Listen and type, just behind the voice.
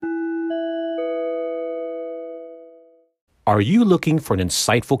Are you looking for an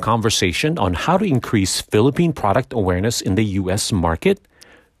insightful conversation on how to increase Philippine product awareness in the U.S. market?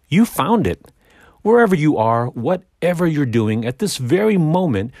 You found it. Wherever you are, whatever you're doing at this very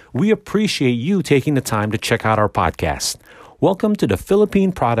moment, we appreciate you taking the time to check out our podcast. Welcome to the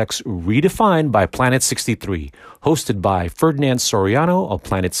Philippine Products Redefined by Planet 63, hosted by Ferdinand Soriano of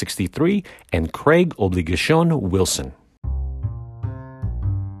Planet 63 and Craig Obligacion Wilson.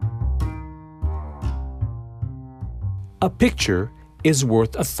 A picture is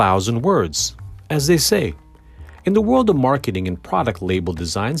worth 1,000 words, as they say. In the world of marketing and product label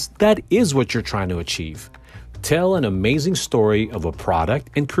designs, that is what you're trying to achieve. Tell an amazing story of a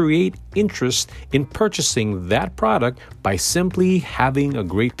product and create interest in purchasing that product by simply having a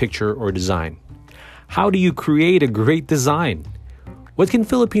great picture or design. How do you create a great design? What can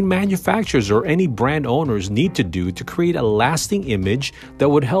Philippine manufacturers or any brand owners need to do to create a lasting image that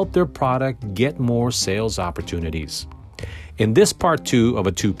would help their product get more sales opportunities? In this part 2 of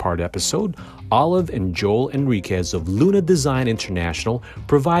a 2-part episode, Olive and Joel Enriquez of Luna Design International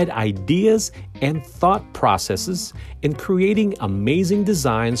provide ideas and thought processes in creating amazing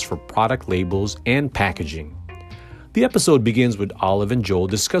designs for product labels and packaging. The episode begins with Olive and Joel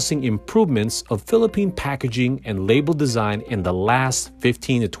discussing improvements of Philippine packaging and label design in the last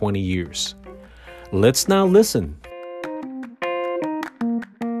 15 to 20 years. Let's now listen.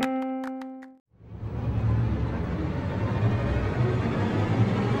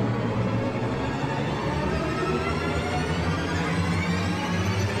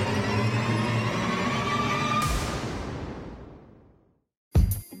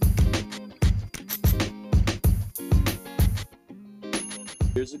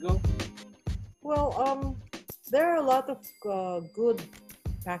 Years ago? Well, there are a lot of good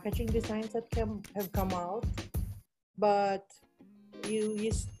packaging designs that have come out, but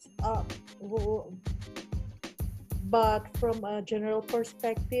but from a general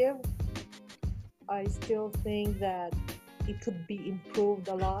perspective, I still think that it could be improved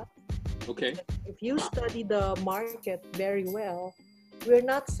a lot. Okay. If you study the market very well, we're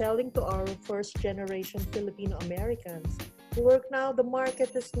not selling to our first generation Filipino Americans. The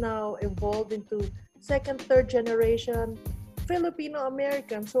market is now evolved into second, third generation Filipino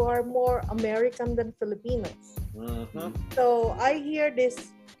Americans who are more American than Filipinos. So I hear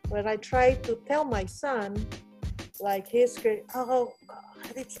this when I try to tell my son, like he's great. Oh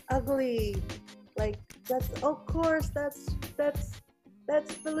God, it's ugly. Like that's of course that's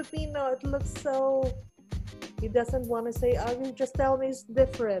Filipino. It looks so. He doesn't want to say ugly. Just tell me it's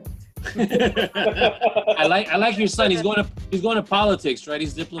different. I like your son. He's going to politics, right?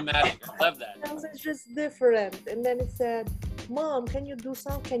 He's diplomatic. I love that. It's just different. And then it said, "Mom, can you do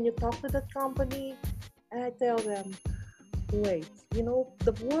something? Can you talk to that company?" And I tell them, "Wait,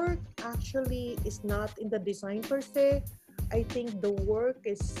 the work actually is not in the design per se. I think the work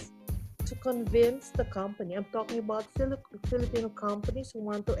is to convince the company. I'm talking about Filipino companies who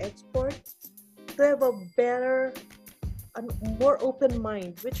want to export to have a better." A more open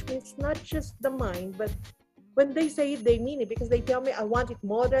mind, which means not just the mind, but when they say it, they mean it, because they tell me I want it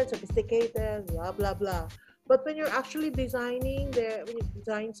modern, sophisticated, blah blah blah. But when you're actually designing,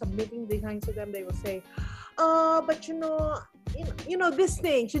 submitting designs to them, they will say, "Oh, but these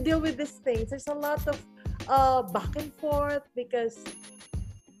things. You deal with these things. There's a lot of back and forth because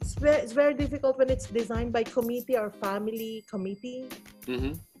it's very difficult when it's designed by committee or family committee.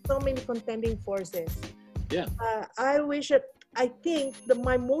 Mm-hmm. So many contending forces." Yeah. I think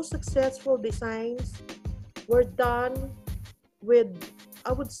my most successful designs were done with,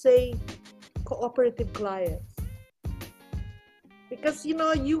 I would say, cooperative clients. Because,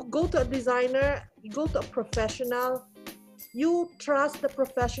 you go to a designer, you go to a professional, you trust the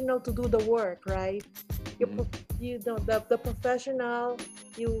professional to do the work, right? The professional,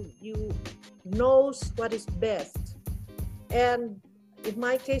 you knows what is best. And in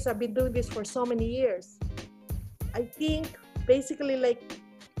my case, I've been doing this for so many years. I think basically like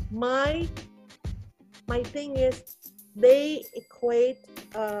my thing is they equate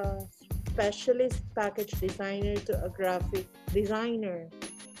a specialist package designer to a graphic designer.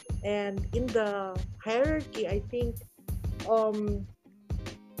 And in the hierarchy, I think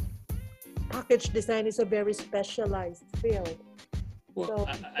package design is a very specialized field. Well, So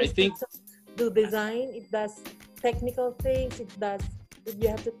I think do design, it does technical things, you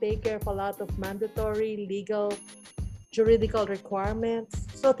have to take care of a lot of mandatory legal juridical requirements,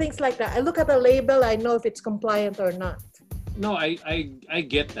 so things like that. I look at a label, I know if it's compliant or not. no, I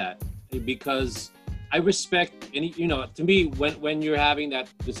get that, because I respect any, to me, when you're having that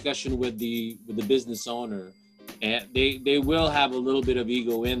discussion with the business owner, and they will have a little bit of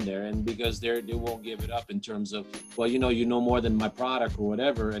ego in there, and because they won't give it up in terms of, well, you know more than my product or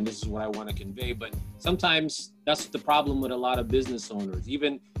whatever, and this is what I want to convey. But sometimes that's the problem with a lot of business owners,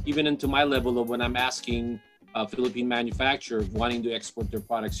 even into my level of when I'm asking a Philippine manufacturer wanting to export their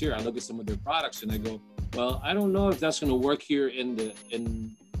products here. I look at some of their products and I go, well, I don't know if that's going to work here in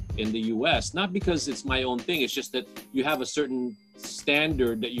the US. Not because it's my own thing, it's just that you have a certain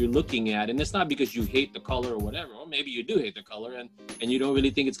standard that you're looking at, and it's not because you hate the color or whatever, or maybe you do hate the color and you don't really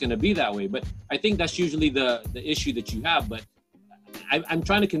think it's going to be that way. But I think that's usually the issue that you have. But I'm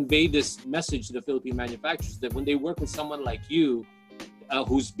trying to convey this message to the Philippine manufacturers that when they work with someone like you,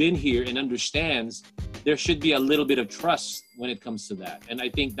 who's been here and understands, there should be a little bit of trust when it comes to that. And I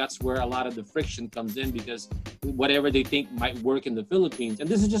think that's where a lot of the friction comes in, because whatever they think might work in the Philippines, and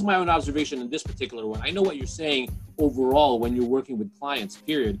this is just my own observation in this particular one. I know what you're saying overall when you're working with clients,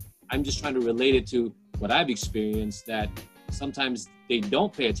 period. I'm just trying to relate it to what I've experienced, that sometimes they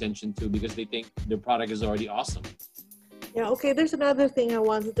don't pay attention to because they think their product is already awesome. Yeah, okay, there's another thing I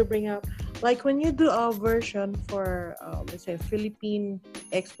wanted to bring up. Like when you do a version for, let's say, a Philippine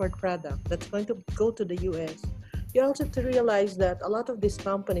export product that's going to go to the US, you also have to realize that a lot of these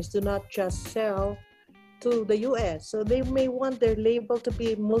companies do not just sell to the US. So they may want their label to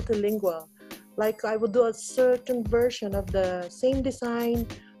be multilingual. Like I would do a certain version of the same design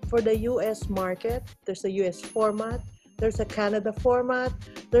for the US market. There's a US format. There's a Canada format,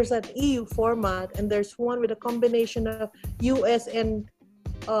 there's an EU format, and there's one with a combination of US and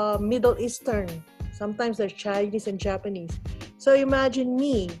Middle Eastern. Sometimes there's Chinese and Japanese. So imagine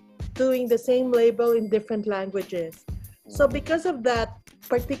me doing the same label in different languages. So because of that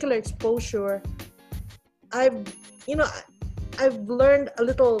particular exposure, I've learned a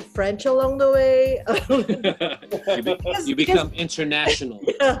little French along the way. you become international.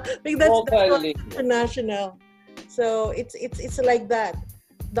 Yeah, because that's international. So it's like that.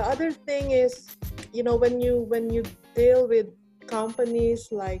 The other thing is, when you deal with companies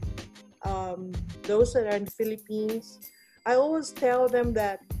like those that are in the Philippines, I always tell them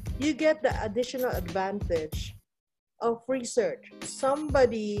that you get the additional advantage of research.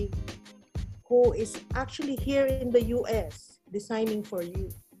 Somebody who is actually here in the US designing for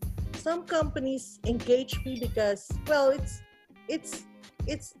you. Some companies engage me because, well, it's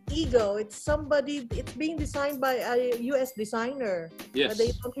ego. It's being designed by a US designer. Yes. But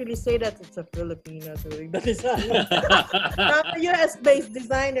they don't really say that it's a Filipino doing the design. Not a US-based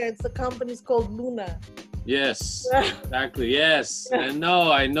designer. It's a company's called Luna. Yes, exactly. Yes. I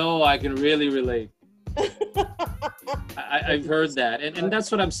know, I can really relate. I've heard that. And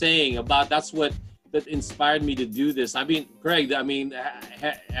that's what I'm saying about, that inspired me to do this. I mean, Greg, haven't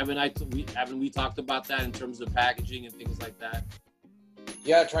we talked about that in terms of packaging and things like that?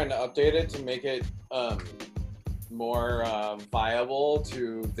 Yeah, trying to update it to make it more viable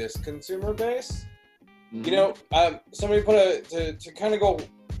to this consumer base. Mm-hmm. Somebody put to kind of go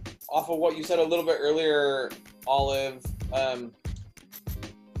off of what you said a little bit earlier, Olive.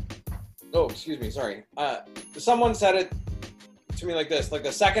 Someone said it to me like this: like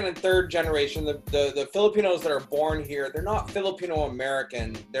the second and third generation, the Filipinos that are born here, they're not Filipino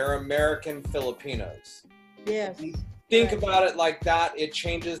American; they're American Filipinos. Yes. Think about it like that, it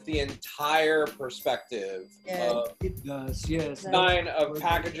changes the entire perspective. Yeah, it does, yes. Design, of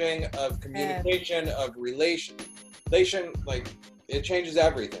packaging, of communication, of relation, like it changes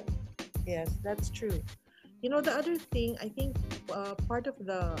everything. Yes, that's true. The other thing, I think part of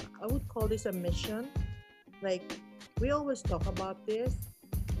I would call this a mission. Like, we always talk about this.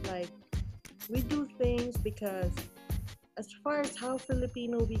 Like, we do things because as far as how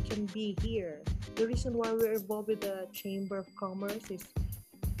Filipino we can be here, the reason why we're involved with the Chamber of Commerce is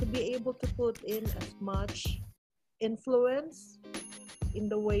to be able to put in as much influence in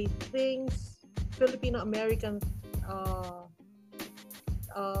the way Filipino-American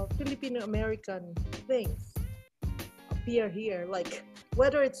things appear here. Like,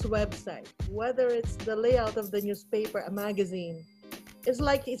 whether it's website, whether it's the layout of the newspaper, a magazine. It's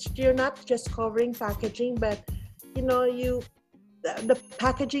like you're not just covering packaging, but the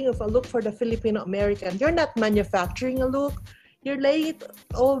packaging of a look for the Filipino American. You're not manufacturing a look. You're laying it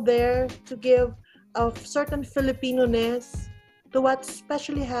all there to give a certain Filipino-ness to what's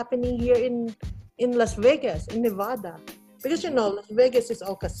especially happening here in Las Vegas, in Nevada. Because, Las Vegas is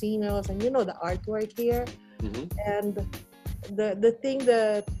all casinos and, the artwork here. Mm-hmm. And the thing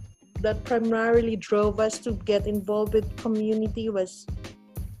that primarily drove us to get involved with community was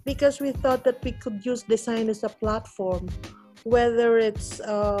because we thought that we could use design as a platform, whether it's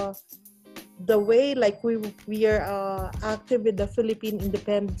the way like we are active with the Philippine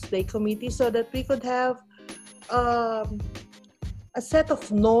Independence Day Committee, so that we could have a set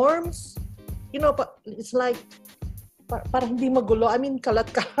of norms. You know, it's like para hindi magulo. I mean,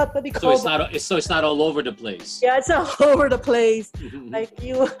 kalat-kalat. What do you So call it's that? not so it's not all over the place. Yeah, it's all over the place. Like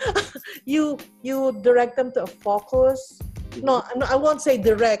you direct them to a focus. No, I won't say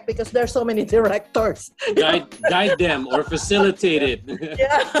direct because there's so many directors. Guide them or facilitate it.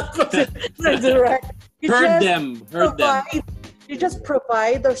 Yeah, direct. You Herd just them. You just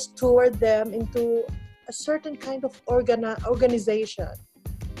provide or steward them into a certain kind of organization,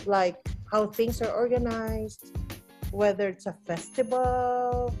 like how things are organized, whether it's a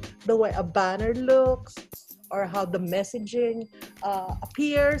festival, the way a banner looks, or how the messaging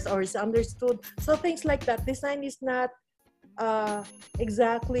appears or is understood. So things like that. Design is not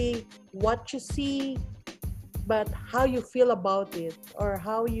exactly what you see, but how you feel about it, or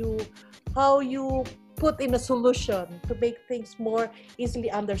how you put in a solution to make things more easily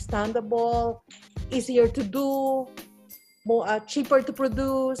understandable, easier to do, more cheaper to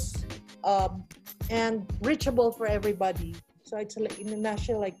produce, and reachable for everybody. So it's in a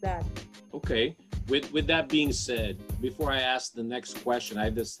nutshell like that. Okay. With that being said, before I ask the next question, I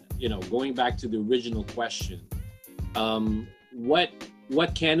just going back to the original question,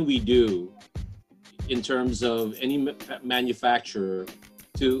 what can we do in terms of any manufacturer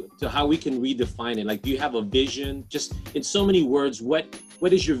to how we can redefine it? Like, do you have a vision? Just in so many words, what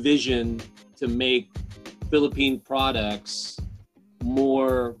is your vision to make Philippine products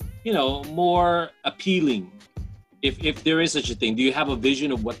more appealing? If there is such a thing, do you have a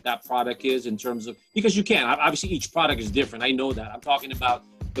vision of what that product is in terms of, because you can, obviously each product is different. I know that. I'm talking about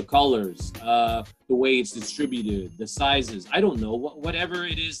the colors, the way it's distributed, the sizes. I don't know, whatever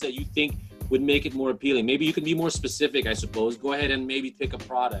it is that you think would make it more appealing. Maybe you can be more specific, I suppose. Go ahead and maybe pick a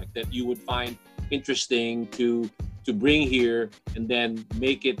product that you would find interesting to bring here and then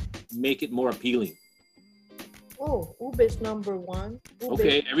make it more appealing. Oh, Ube is number one. Ube.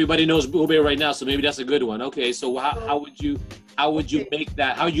 Okay, everybody knows Ube right now, so maybe that's a good one. Okay, so how would you make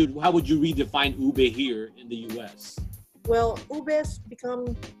that? How would you redefine Ube here in the U.S.? Well, Ube has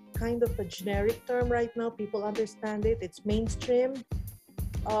become kind of a generic term right now. People understand it. It's mainstream.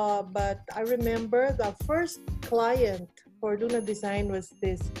 But I remember the first client for Luna Design was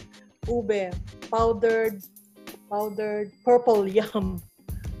this Ube powdered purple yum.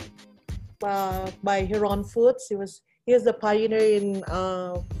 By Heron Foods. He was the pioneer in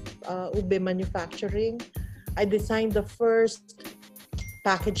ube manufacturing. I designed the first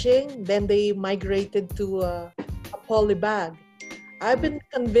packaging. Then they migrated to a poly bag. I've been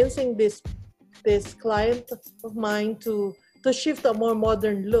convincing this client of mine to shift to a more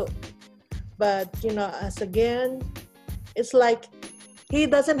modern look. But it's like he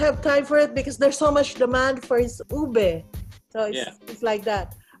doesn't have time for it because there's so much demand for his ube. So it's like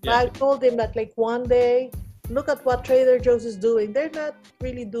that. But I told him that, like, one day, look at what Trader Joe's is doing. They're not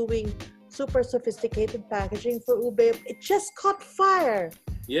really doing super sophisticated packaging for ube. It just caught fire.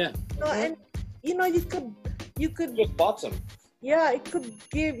 Yeah. And you could just bought some. Yeah, you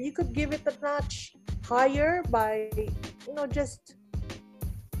could give it a notch higher by just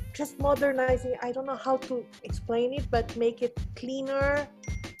modernizing. I don't know how to explain it, but make it cleaner,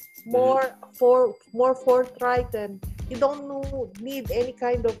 more forthright, and you don't need any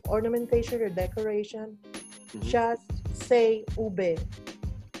kind of ornamentation or decoration. Just say ube.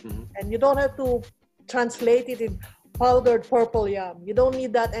 And you don't have to translate it in powdered purple yum. You don't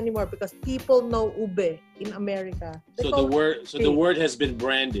need that anymore because people know ube in America. So the word has been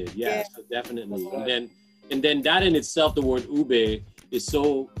branded. Yes, definitely. And then that in itself, the word ube is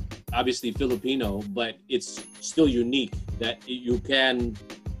so obviously Filipino, but it's still unique that you can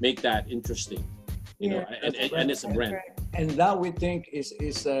make that interesting. And it's a brand. And that, we think,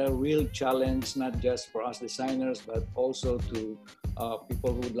 is a real challenge, not just for us designers, but also to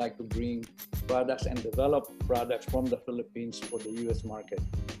people who would like to bring products and develop products from the Philippines for the US market.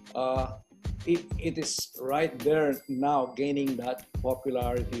 It is right there now gaining that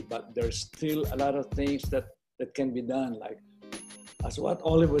popularity, but there's still a lot of things that can be done. Like, as what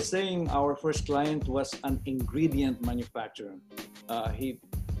Olive was saying, our first client was an ingredient manufacturer. He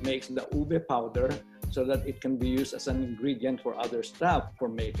makes the ube powder so that it can be used as an ingredient for other stuff, for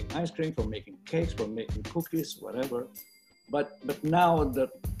making ice cream, for making cakes, for making cookies, whatever. But now that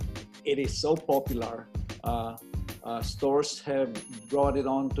it is so popular, stores have brought it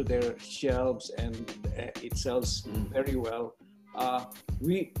onto their shelves and it sells very well.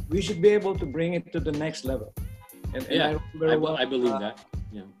 We should be able to bring it to the next level. And I believe that.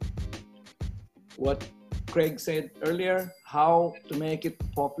 Yeah. What Craig said earlier, how to make it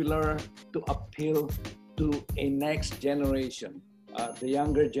popular to appeal to a next generation, the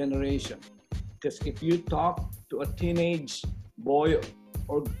younger generation. Because if you talk to a teenage boy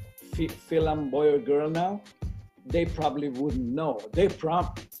or film boy or girl now, they probably wouldn't know.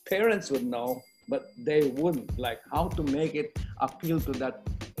 Parents would know, but they wouldn't. Like how to make it appeal to that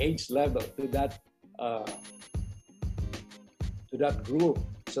age level, to that group,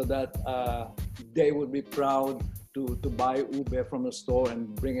 so that they would be proud to buy ube from the store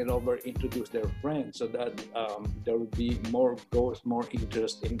and bring it over, introduce their friends, so that there would be more growth, more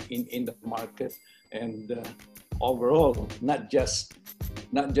interest in the market, and overall, not just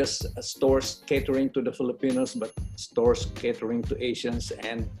stores catering to the Filipinos, but stores catering to Asians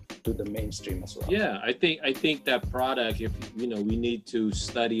and to the mainstream as well. Yeah, I think that product, if we need to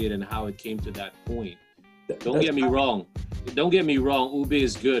study it and how it came to that point. Don't get me wrong, ube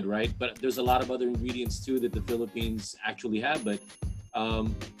is good, right? But there's a lot of other ingredients too that the Philippines actually have. But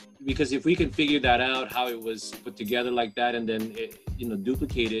because if we can figure that out, how it was put together like that, and then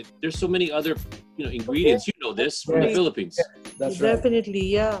duplicate it, there's so many other ingredients. You know this from the Philippines. That's right. Definitely,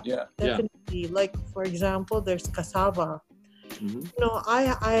 yeah. Yeah. Definitely. Like for example, there's cassava. Mm-hmm.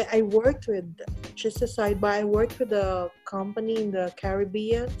 I worked with, just aside, but I worked with a company in the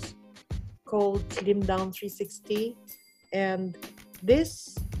Caribbean called Slim Down 360, and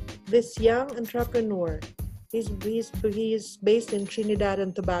this young entrepreneur, he's based in Trinidad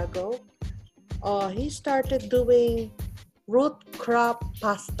and Tobago. He started doing root crop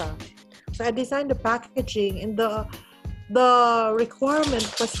pasta. So I designed the packaging, and the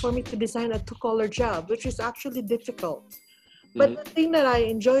requirement was for me to design a 2-color job, which is actually difficult. But the thing that I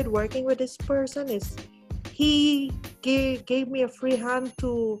enjoyed working with this person is he gave me a free hand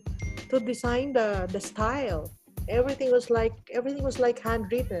to design the style. Everything was like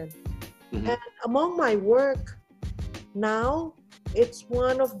handwritten. Mm-hmm. And among my work now, it's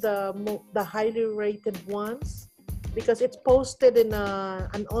one of the highly rated ones because it's posted in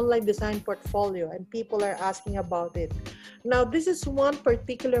an online design portfolio and people are asking about it. Now, this is one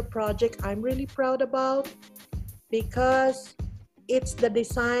particular project I'm really proud about because it's the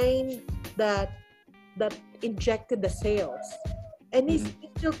design that injected the sales. And he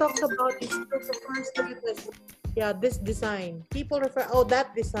still talks about, he still refers to it as, this design. People refer,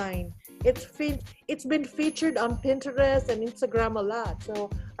 that design. It's been featured on Pinterest and Instagram a lot. So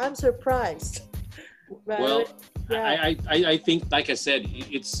I'm surprised. Well, yeah. I think, like I said,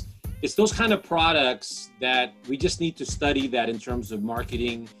 it's those kind of products that we just need to study that in terms of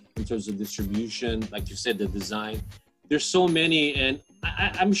marketing, in terms of distribution, like you said, the design. There's so many, and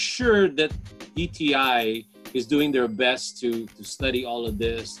I'm sure that DTI is doing their best to study all of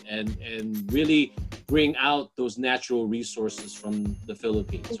this and really bring out those natural resources from the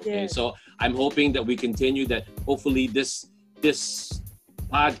Philippines. Okay, so I'm hoping that we continue that. Hopefully, this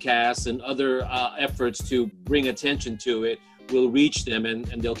podcast and other efforts to bring attention to it will reach them, and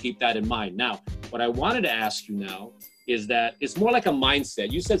they'll keep that in mind. Now, what I wanted to ask you now is that it's more like a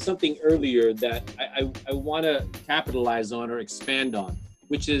mindset. You said something earlier that I want to capitalize on or expand on,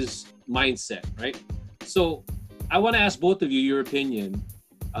 which is mindset, right? So I want to ask both of you your opinion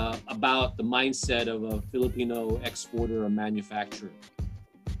about the mindset of a Filipino exporter or manufacturer.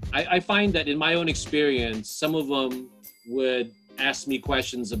 I find that in my own experience, some of them would ask me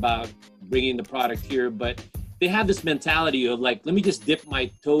questions about bringing the product here, but they have this mentality of like, let me just dip my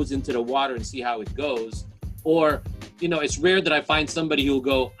toes into the water and see how it goes. Or, it's rare that I find somebody who'll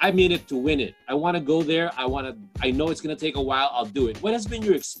go, I'm in it to win it. I want to go there. I know it's going to take a while. I'll do it. What has been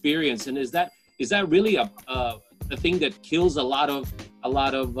your experience? And is that really a thing that kills a lot of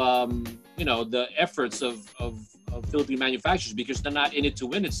the efforts of Philippine manufacturers, because they're not in it to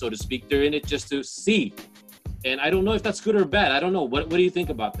win it, so to speak. They're in it just to see. And I don't know if that's good or bad. I don't know. What do you think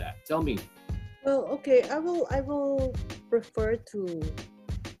about that? Tell me. Well, okay. I will refer to,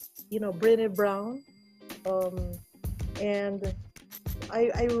 Brené Brown. And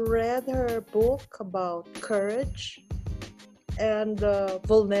I read her book about courage and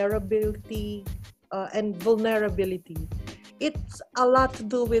vulnerability. It's a lot to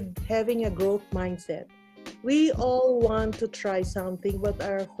do with having a growth mindset. We all want to try something but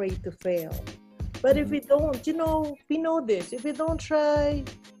are afraid to fail. But if we don't, we know this. If we don't try,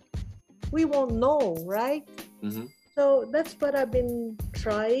 we won't know, right? Mm-hmm. So that's what I've been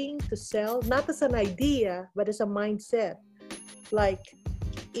trying to sell, not as an idea, but as a mindset. Like,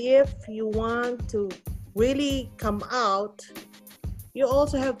 if you want to really come out, you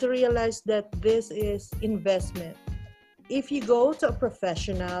also have to realize that this is investment. If you go to a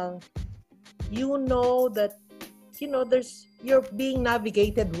professional, you know that, you're being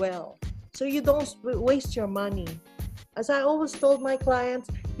navigated well. So you don't waste your money. As I always told my clients,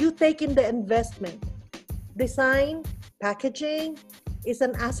 you take in the investment. Design, packaging is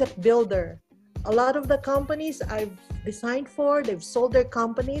an asset builder. a lot of the companies I've designed for, they've sold their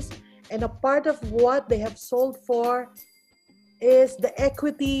companies, and a part of what they have sold for is the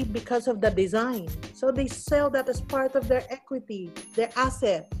equity because of the design. So they sell that as part of their equity, their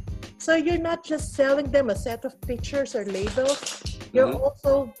asset. So you're not just selling them a set of pictures or labels, you're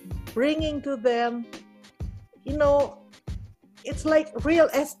also bringing to them, you know, it's like real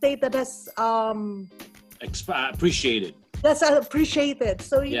estate that has Appreciated. that's appreciated.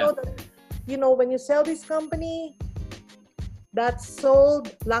 So you Yeah. know that, you know, when you sell this company that's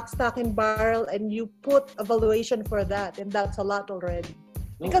sold lock, stock, and barrel, and you put a valuation for that, and that's a lot already.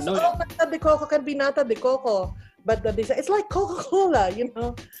 No, Because no, all nata de coco can be nata de coco, but the design, it's like Coca-Cola, you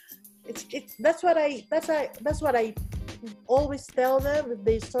know. It's that's what I always tell them if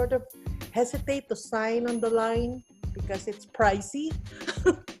they sort of hesitate to sign on the line because it's pricey.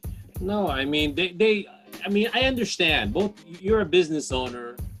 no. I mean, I mean, I understand. Both you're a business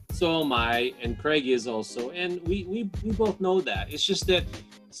owner, so am I, and Craig is also, and we both know that. It's just that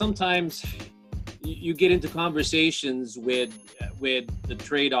sometimes you get into conversations with the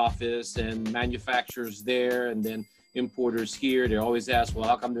trade office and manufacturers there, and then importers here. They always ask, well,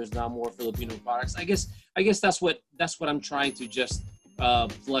 how come there's not more Filipino products? I guess that's what I'm trying to just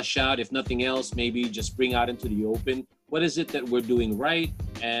flush out. If nothing else, maybe just bring out into the open. What is it that we're doing right,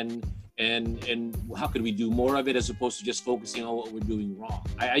 and how could we do more of it as opposed to just focusing on what we're doing wrong?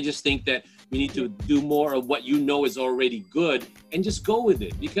 I just think that we need to do more of what you know is already good and just go with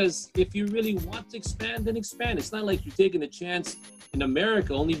it. Because if you really want to expand, then expand. It's not like you're taking a chance in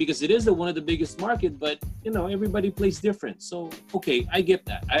America only because it is one of the biggest market, but you know, everybody plays different. So, okay, I get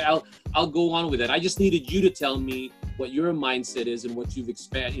that. I'll go on with it. I just needed you to tell me what your mindset is and what you've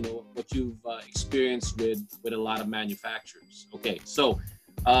experienced with a lot of manufacturers. Okay, so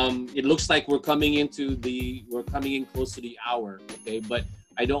it looks like we're coming in close to the hour. Okay, but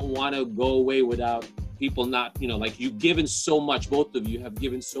I don't want to go away without people not, like you've given so much, both of you have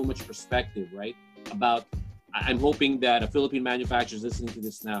given so much perspective, right? About, I'm hoping that a Philippine manufacturer is listening to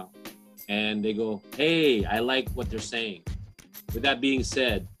this now and they go, hey, I like what they're saying. With that being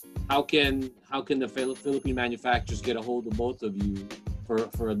said, how can the Philippine manufacturers get a hold of both of you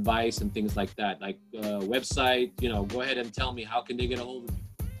for advice and things like that? Like website, go ahead and tell me, how can they get a hold of you?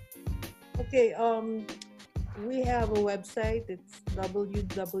 Okay, we have a website. It's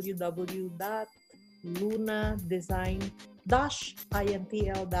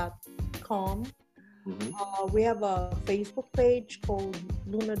www.lunadesign-intl.com. We have a Facebook page called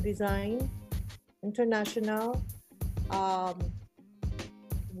Luna Design International. I'm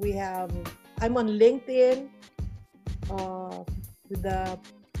on LinkedIn with the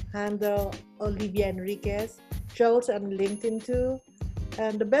handle Olivia Enriquez. Joel's on LinkedIn too.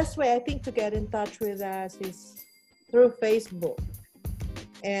 And the best way, I think, to get in touch with us is through Facebook.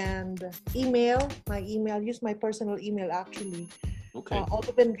 And email, use my personal email actually. Okay.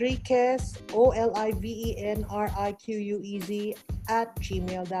 Olive Enriquez, OLIVENRIQUEZ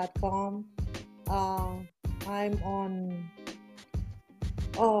 @gmail.com. I'm on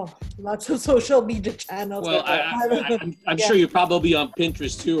lots of social media channels. Well, I'm sure you're probably on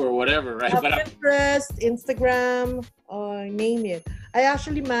Pinterest too or whatever, right? Pinterest, Instagram, name it. I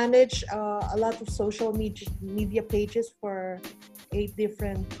actually manage a lot of social media pages for 8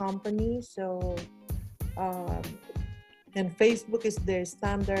 different companies. So, and Facebook is their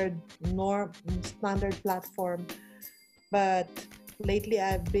standard platform. But lately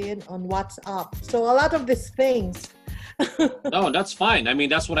I've been on WhatsApp. So a lot of these things. No, that's fine. I mean,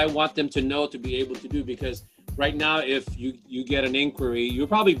 that's what I want them to know, to be able to do, because right now, if you get an inquiry, you're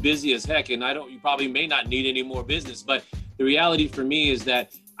probably busy as heck, and you probably may not need any more business. But the reality for me is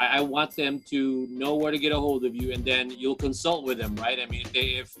that I want them to know where to get a hold of you, and then you'll consult with them, right? I mean,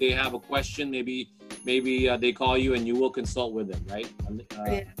 if they have a question, maybe they call you and you will consult with them, right?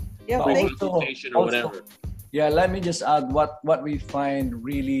 Consultation or whatever. Yeah, let me just add what we find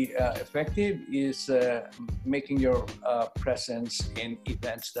really effective is making your presence in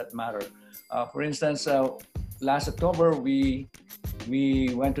events that matter. For instance, last October, we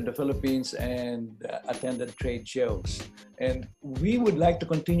went to the Philippines and attended trade shows. And we would like to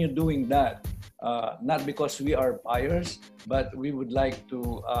continue doing that, not because we are buyers, but we would like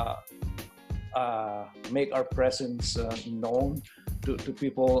to make our presence known to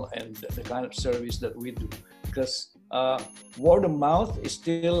people and the kind of service that we do. Because word of mouth is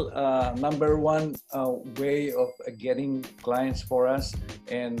still number one way of getting clients for us.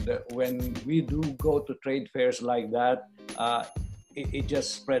 And when we do go to trade fairs like that, it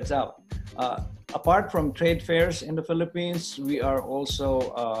just spreads out. Apart from trade fairs in the Philippines, we are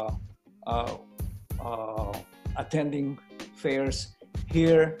also attending fairs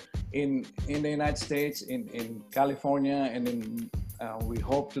here in the United States, in California, and we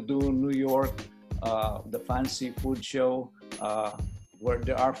hope to do New York, the fancy food show, where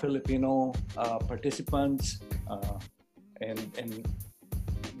there are Filipino participants, and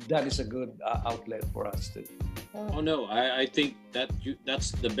that is a good outlet for us too. Oh no, I think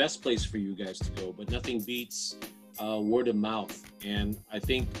that's the best place for you guys to go, but nothing beats word of mouth. And I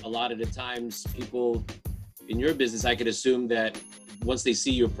think a lot of the times people in your business, I could assume that once they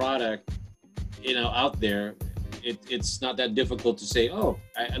see your product, out there, it's not that difficult to say, oh,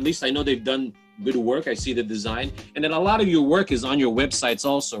 at least I know they've done good work. I see the design. And then a lot of your work is on your websites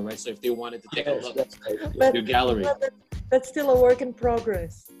also, right? So if they wanted to take a look at your gallery. That's still a work in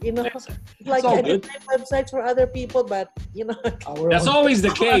progress, like editing websites for other people, but that's always the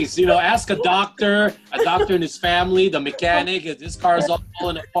case. Ask a doctor and his family, the mechanic, if this car's all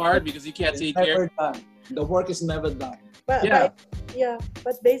falling apart because he can't take care. The work is never done. But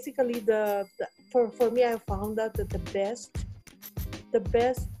basically for me, I found out that the best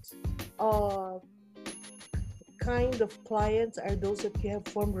kind of clients are those that you have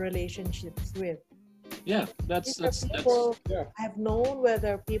formed relationships with. Yeah, that's people I've known,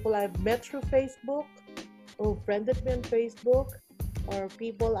 whether people I've met through Facebook or friended me on Facebook, or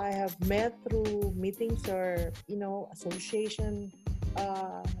people I have met through meetings or association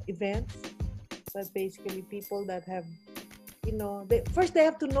events. But basically people that have they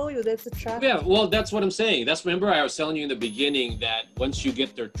have to know you. That's a trust. Yeah, well, that's what I'm saying. Remember I was telling you in the beginning that once you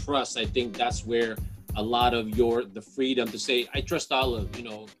get their trust, I think that's where a lot of the freedom to say, I trust Olive,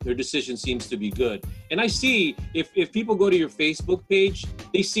 their decision seems to be good. And I see if people go to your Facebook page,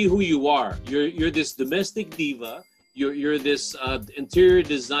 they see who you are. You're this domestic diva. You're this interior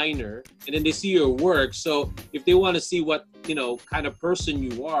designer, and then they see your work. So if they want to see what kind of person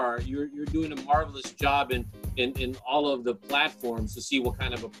you are, you're doing a marvelous job in all of the platforms to see what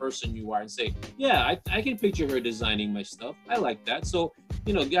kind of a person you are, and say, yeah, I can picture her designing my stuff. I like that. So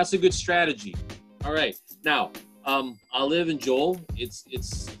that's a good strategy. All right, now Olive and Joel,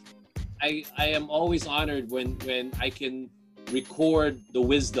 I am always honored when I can record the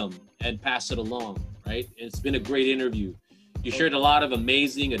wisdom and pass it along. Right? It's been a great interview. You shared a lot of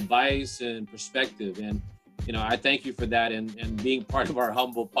amazing advice and perspective, and I thank you for that and being part of our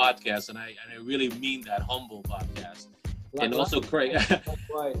humble podcast. And I really mean that, humble podcast. And also, Craig.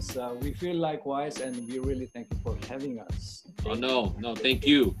 Likewise, we feel likewise, and we really thank you for having us. Oh no, thank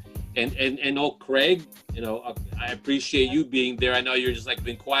you. And Craig, I appreciate you being there. I know you're just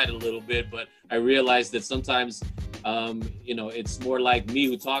been quiet a little bit, but I realize that sometimes it's more like me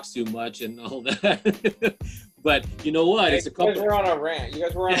who talks too much and all that. But you know what? It's a couple. You guys were on a rant. You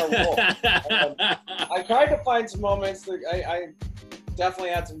guys were on a roll. I tried to find some moments that I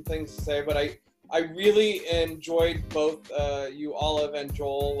definitely had some things to say, but I really enjoyed both you, Olive, and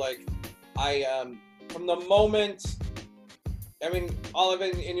Joel. From the moment, Olive,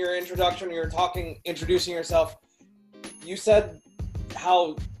 in your introduction, you were introducing yourself, you said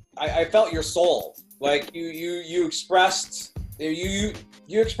how I felt your soul. You expressed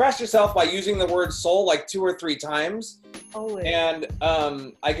yourself by using the word soul 2 or 3 times. Always. And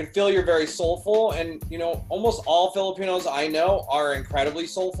I could feel you're very soulful, and almost all Filipinos I know are incredibly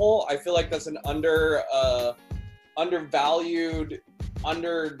soulful. I feel like that's an undervalued,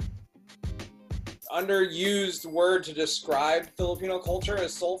 underused word to describe Filipino culture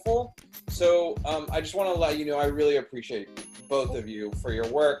as soulful. So I just want to let you know I really appreciate both of you for your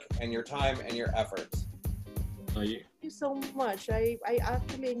work and your time and your efforts. Thank you so much. I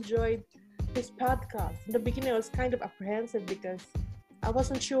actually enjoyed this podcast. In the beginning, I was kind of apprehensive because I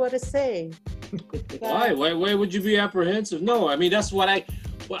wasn't sure what to say. Why would you be apprehensive? No, that's what I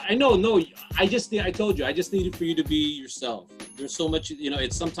know. No, I told you, I just needed for you to be yourself. There's so much,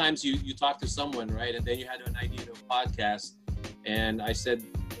 it's sometimes you talk to someone, right? And then you had an idea of a podcast, and I said,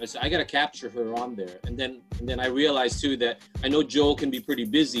 I got to capture her on there. And then I realized too that I know Joel can be pretty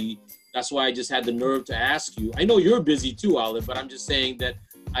busy. That's why I just had the nerve to ask you. I know you're busy too, Olive, but I'm just saying that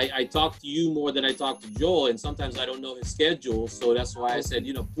I talk to you more than I talk to Joel, and sometimes I don't know his schedule. So that's why I said,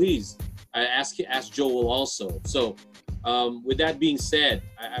 please, I ask Joel also. So with that being said,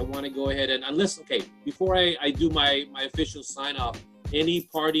 I want to go ahead and before I do my official sign off, any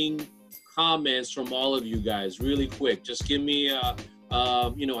parting comments from all of you guys, really quick? Just give me an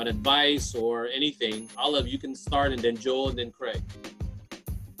advice or anything. Olive, you can start, and then Joel, and then Craig.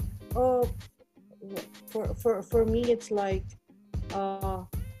 Oh, for me, it's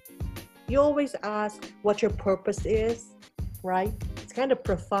you always ask what your purpose is, right? It's kind of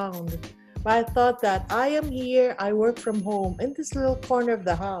profound. But I thought that I am here, I work from home in this little corner of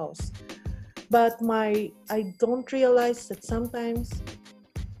the house. But I don't realize that sometimes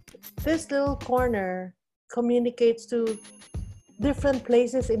this little corner communicates to different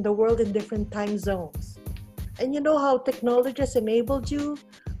places in the world in different time zones. And you know how technology has enabled you,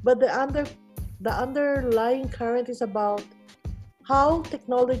 but the underlying current is about how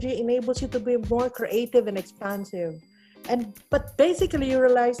technology enables you to be more creative and expansive. And but basically you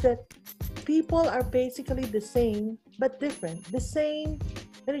realize that people are basically the same but different. The same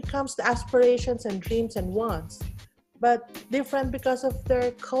when it comes to aspirations and dreams and wants, but different because of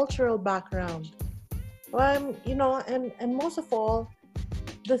their cultural background. And most of all,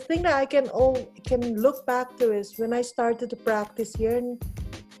 the thing that I can look back to is when I started to practice here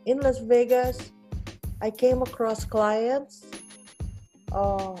in Las Vegas, I came across clients,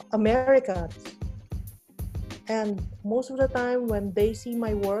 Americans, and most of the time when they see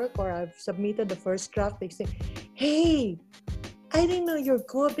my work or I've submitted the first draft, they say, "Hey, I didn't know you're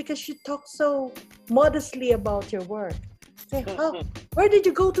good because you talk so modestly about your work." Say, "How? Where did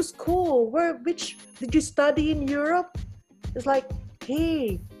you go to school? Which did you study in Europe?" It's like,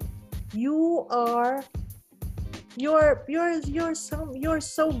 "Hey, you're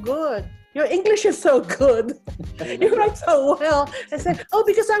so good. Your English is so good. You write so well." I said, "Oh,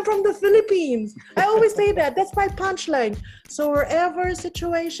 because I'm from the Philippines." I always say that. That's my punchline. So wherever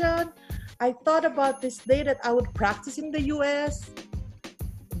situation, I thought about this day that I would practice in the US.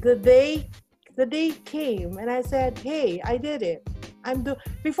 The day came and I said, "Hey, I did it."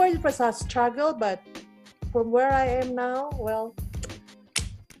 Before it was a struggle, but from where I am now, well,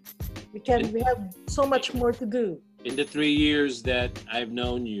 we have so much more to do. In the 3 years that I've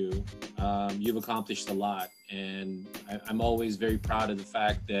known you, you've accomplished a lot, and I'm always very proud of the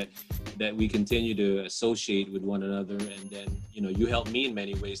fact that we continue to associate with one another. And then, you help me in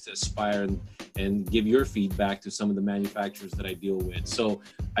many ways to aspire and give your feedback to some of the manufacturers that I deal with. So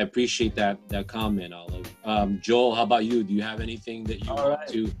I appreciate that comment, Olive. Joel, how about you? Do you have anything that you want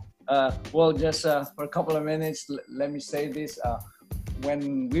to? Well, just for a couple of minutes, let me say this. When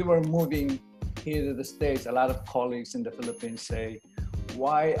we were moving here to the States, a lot of colleagues in the Philippines say,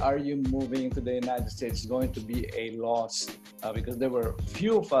 "Why are you moving to the United States? It's going to be a loss," because there were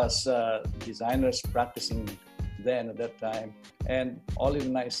few of us designers practicing then at that time. And Olive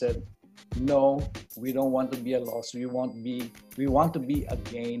and I said, "No, we don't want to be a loss. We want to be a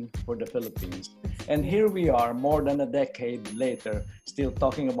gain for the Philippines." And here we are, more than a decade later, still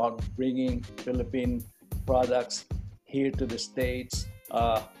talking about bringing Philippine products here to the States.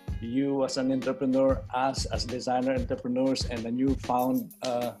 You as an entrepreneur, us as designer entrepreneurs, and a newfound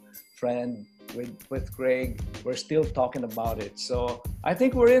friend with Craig, we're still talking about it. So I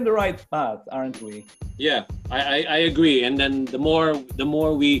think we're in the right path, aren't we? Yeah, I agree. And then the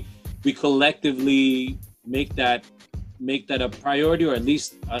more we collectively make that a priority, or at least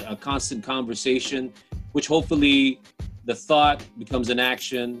a constant conversation, which hopefully the thought becomes an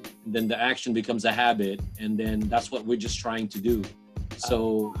action, and then the action becomes a habit, and then that's what we're just trying to do.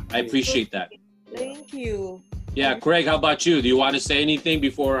 So I appreciate that. Thank you. Yeah, Craig, how about you? Do you want to say anything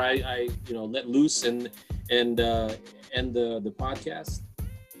before I let loose and end the podcast?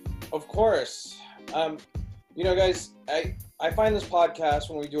 Of course. Guys, I find this podcast,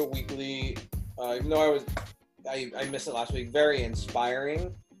 when we do it weekly, even though I missed it last week, very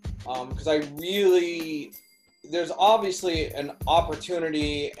inspiring. Because there's obviously an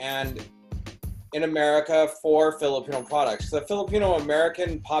opportunity in America for Filipino products. The Filipino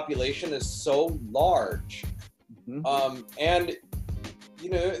American population is so large. Mm-hmm. And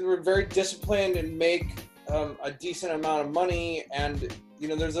we're very disciplined and make a decent amount of money, and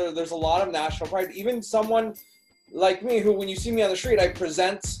there's a lot of national pride. Even someone like me, who when you see me on the street, I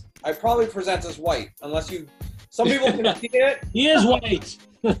probably present as white, unless some people can see it. He is white.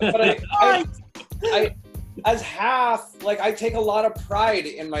 But I as half, I take a lot of pride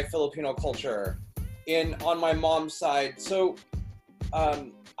in my Filipino culture on my mom's side. So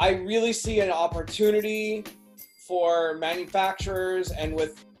I really see an opportunity for manufacturers, and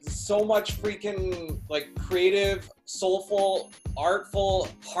with so much freaking creative, soulful, artful,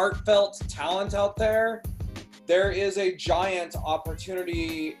 heartfelt talent out there is a giant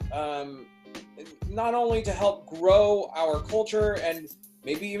opportunity, not only to help grow our culture and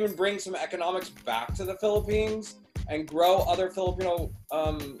maybe even bring some economics back to the Philippines and grow other Filipino,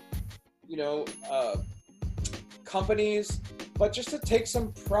 companies, but just to take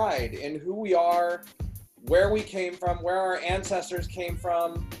some pride in who we are, where we came from, where our ancestors came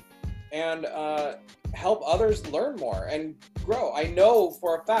from, and help others learn more and grow. I know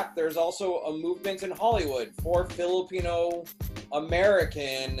for a fact there's also a movement in Hollywood for Filipino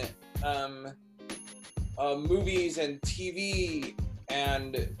American movies and TV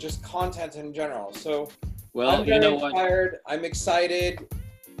and just content in general. So I'm very inspired. I'm excited.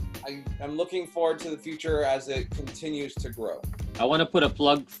 I'm looking forward to the future as it continues to grow. I want to put a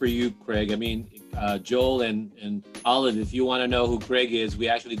plug for you, Craig. I mean, Joel and Olive, if you want to know who Craig is, we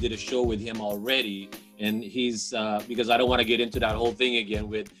actually did a show with him already. And he's, because I don't want to get into that whole thing again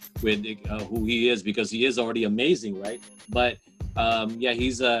with who he is, because he is already amazing, right? But yeah,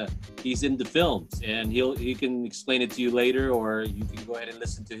 he's in the films, and he can explain it to you later, or you can go ahead and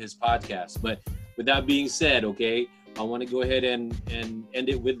listen to his podcast. But with that being said, okay, I want to go ahead and end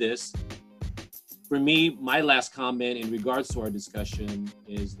it with this. For me, my last comment in regards to our discussion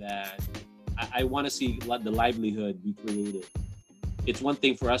is that I want to see the livelihood be created. It's one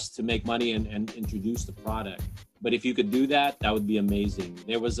thing for us to make money and introduce the product, but if you could do that, that would be amazing.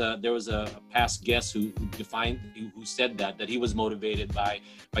 There was a past guest who said that he was motivated by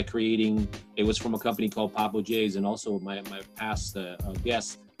creating. It was from a company called Papo J's, and also my past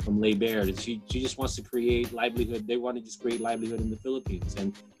guest from Lay Baird. She just wants to create livelihood. They want to just create livelihood in the Philippines,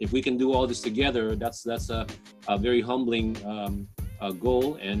 and if we can do all this together, that's a very humbling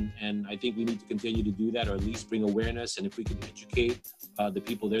goal, and I think we need to continue to do that, or at least bring awareness. And if we can educate the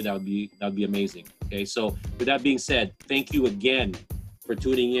people there, that would be amazing. Okay, so with that being said, thank you again for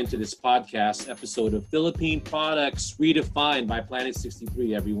tuning in to this podcast episode of Philippine Products Redefined by Planet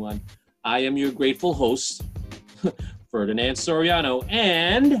 63. Everyone, I am your grateful host, Ferdinand Soriano,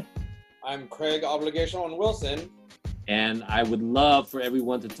 and I'm Craig Obligation on Wilson, and I would love for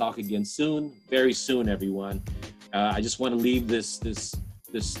everyone to talk again soon, very soon, everyone. I just want to leave this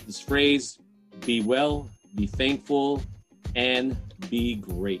phrase: be well, be thankful, and be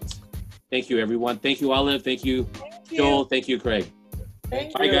great. Thank you, everyone. Thank you, Olive. Thank you, Joel. Thank you, Craig.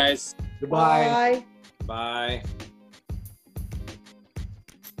 Bye, guys. Goodbye. Bye.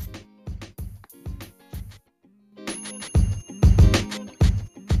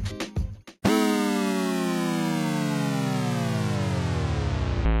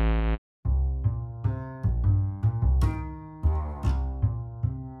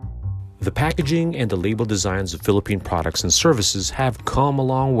 The packaging and the label designs of Philippine products and services have come a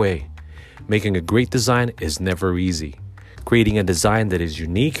long way. Making a great design is never easy. Creating a design that is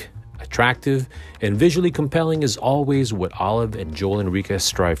unique, attractive, and visually compelling is always what Olive and Joel Enriquez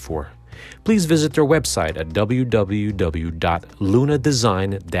strive for. Please visit their website at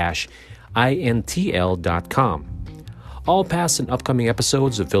www.lunadesign-intl.com. All past and upcoming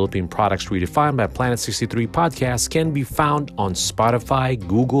episodes of Philippine Products Redefined by Planet 63 podcasts can be found on Spotify,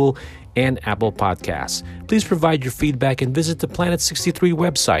 Google, and Apple Podcasts. Please provide your feedback and visit the Planet 63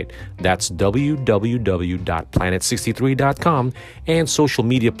 website. That's www.planet63.com, and social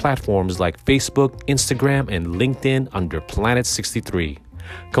media platforms like Facebook, Instagram, and LinkedIn under Planet 63.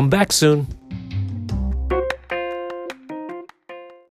 Come back soon.